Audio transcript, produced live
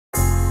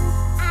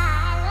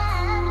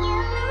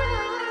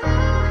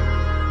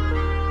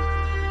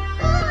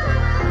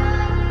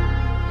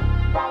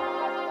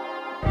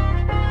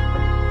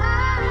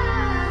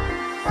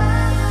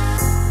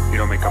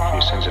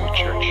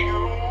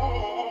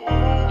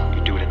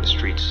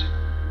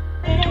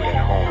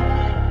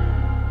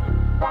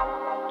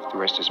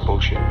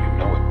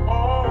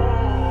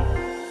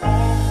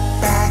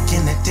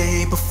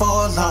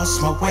before I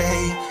lost my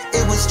way.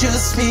 It was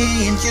just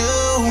me and you.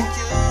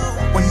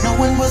 When no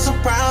one was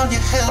around, you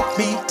held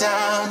me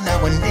down. Now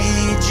I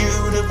need you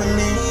to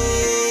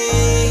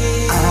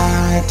believe.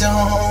 I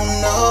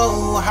don't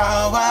know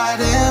how I'd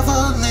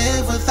ever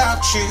live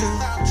without you.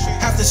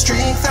 Have the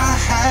strength I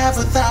have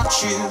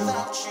without you.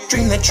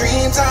 Dream the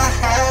dreams I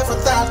have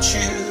without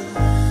you.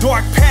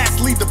 Dark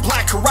past lead the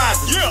black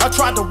horizon. I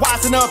tried to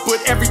wisen up,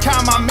 but every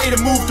time I made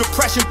a move,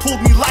 depression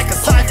pulled me like a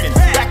siphon.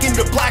 Back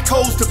into black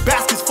holes to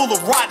baskets full of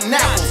rotten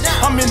apples.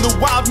 I'm in the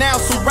wild now,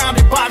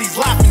 surrounded by these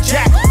laughing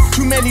jackals.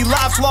 Too many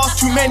lives lost,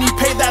 too many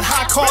pay that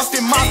high cost.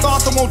 In my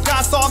thoughts, I won't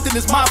die soft, and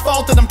it's my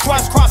fault that I'm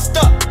twice crossed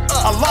up.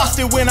 I lost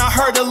it when I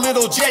heard a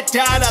little Jet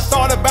died. I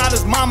thought about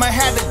his mama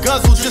had to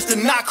guzzle just to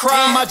not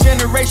cry. My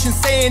generation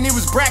saying it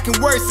was bracking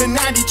worse than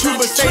 92,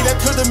 but say that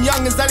to them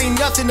youngins that ain't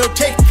nothing they'll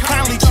take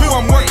kindly to.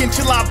 I'm working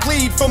till I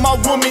bleed for my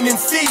woman and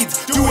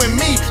seeds. You and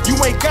me, you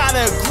ain't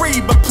gotta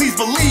agree, but please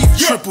believe.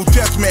 Triple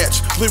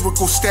deathmatch,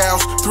 lyrical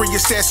styles, 3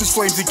 assassins,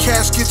 flames and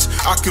caskets.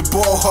 I could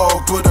ball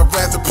hog, but I'd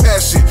rather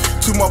pass it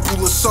to my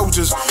bullet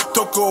soldiers.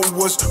 Doko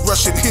was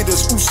Russian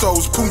hitters,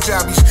 Usos,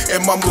 Punjabis,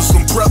 and my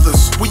Muslim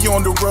brothers. We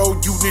on the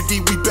road,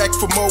 unity, we back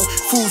for more.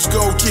 Fools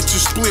go, get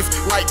your spliff,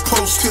 like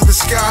post to the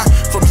sky.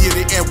 From here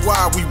to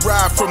NY, we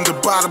ride from the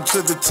bottom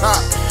to the top.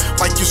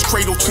 Like it's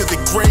cradle to the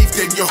grave,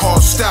 then your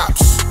heart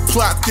stops.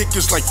 Plot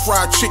thickens like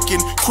fried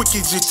chicken, quick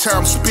as your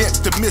time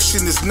spent. The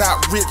mission is not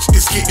rich,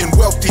 it's getting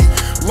wealthy.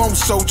 Lone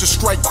soldier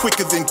strike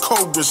quicker than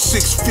Cobra,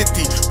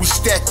 650. We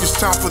stack, this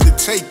time for the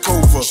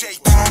takeover.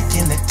 Back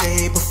in the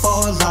day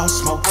before I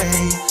lost my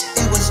way,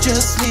 it was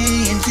just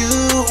me and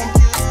you.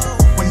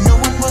 When no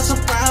one was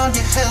around,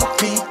 you held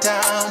me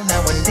down.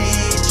 Now I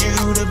need you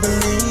to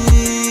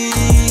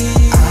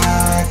believe.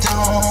 I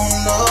don't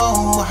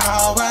know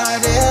how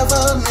I'd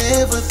ever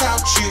live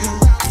without you.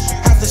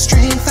 Have the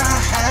strength I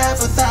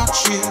have without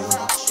you.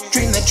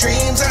 Dream the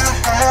dreams I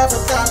have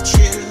without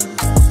you.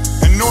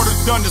 In order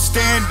to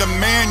understand the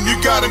man, you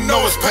gotta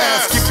know his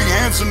past. Keep your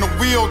hands on the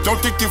wheel,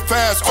 don't think too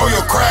fast or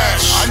you'll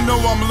crash. I know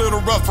I'm a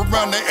little rough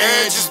around the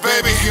edges,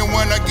 baby, and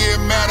when I get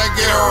mad, I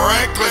get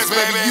reckless,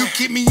 baby. You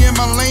keep me in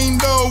my lane,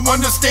 though,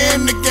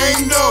 understand the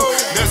game, though.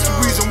 That's the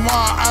reason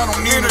why I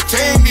don't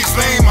entertain these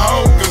lame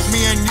hoes. Cause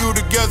me and you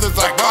together's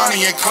like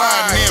Bonnie and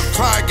Clyde. Me and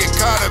Clyde get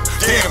caught up,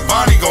 then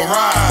Bonnie gon'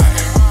 ride.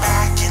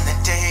 Back in the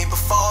day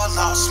before I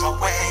lost my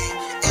way,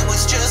 it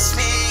was just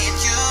me and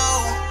you.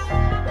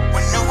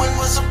 When no one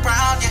was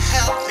around, you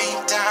held me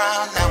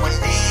down. Now I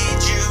need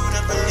you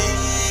to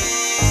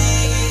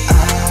believe.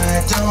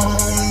 I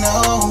don't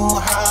know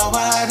how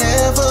I'd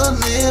ever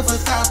live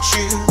without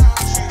you.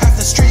 Have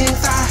the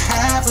strength I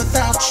have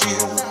without you.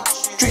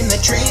 Dream the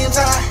dreams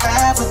I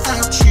have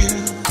without you.